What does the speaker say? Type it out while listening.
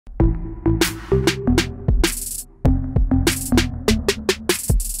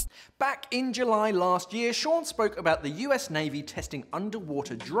in July last year, Shaun spoke about the US Navy testing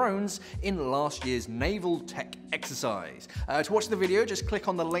underwater drones in last year's naval tech exercise. To watch the video, just click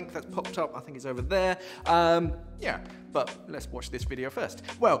on the link that's popped up. I think it's over there. But let's watch this video first.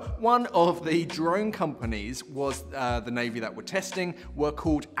 Well, one of the drone companies was the Navy that were testing were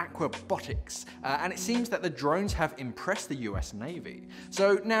called Aquabotix, and it seems that the drones have impressed the US Navy.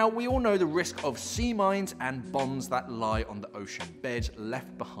 So now we all know the risk of sea mines and bombs that lie on the ocean bed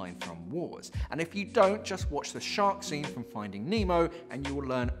left behind from wars. And if you don't, just watch the shark scene from Finding Nemo and you will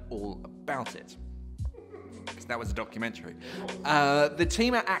learn all about it. Because that was a documentary. The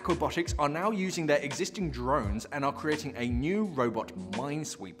team at Aquabotix are now using their existing drones and are creating a new robot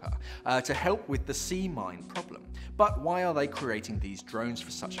minesweeper to help with the sea mine problem. But why are they creating these drones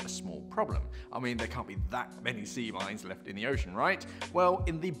for such a small problem? I mean, there can't be that many sea mines left in the ocean, right? Well,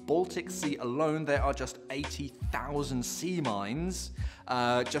 in the Baltic Sea alone, there are just 80,000 sea mines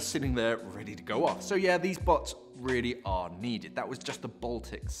just sitting there ready to go off. So yeah, these bots really are needed. That was just the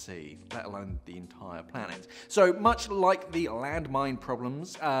Baltic Sea, let alone the entire planet. So much like the landmine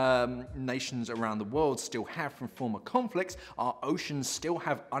problems nations around the world still have from former conflicts, our oceans still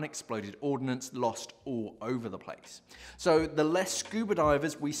have unexploded ordnance lost all over the place. So the less scuba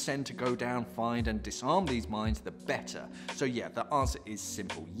divers we send to go down, find and disarm these mines, the better. So yeah, the answer is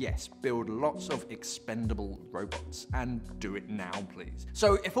simple. Yes, build lots of expendable robots and do it now, please.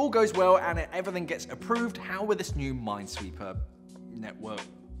 So if all goes well and everything gets approved, how will this new minesweeper network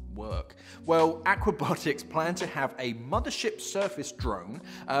work? Well, Aquabotix plan to have a mothership surface drone,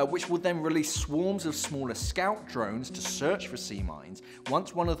 which will then release swarms of smaller scout drones to search for sea mines.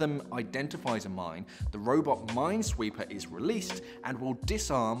 Once one of them identifies a mine, the robot minesweeper is released and will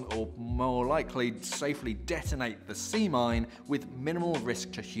disarm, or more likely safely detonate, the sea mine with minimal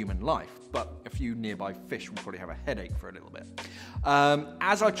risk to human life. But a few nearby fish will probably have a headache for a little bit.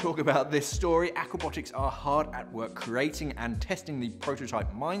 As I talk about this story, Aquabotix are hard at work creating and testing the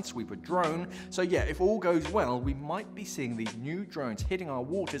prototype minesweeper drone. So yeah, if all goes well, we might be seeing these new drones hitting our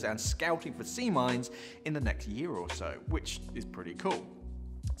waters and scouting for sea mines in the next year or so, which is pretty cool.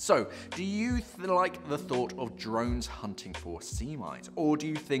 So, do you like the thought of drones hunting for sea mines, or do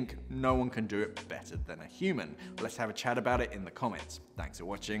you think no one can do it better than a human? Let's have a chat about it in the comments. Thanks for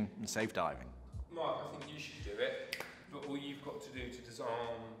watching and safe diving. Mark, I think you should do it, but all you've got to do to disarm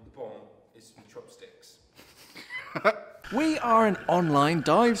the bomb is some chopsticks. We are an online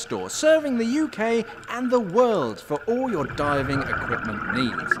dive store serving the UK and the world for all your diving equipment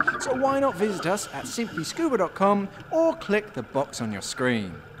needs. So why not visit us at simplyscuba.com or click the box on your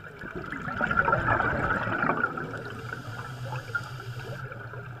screen.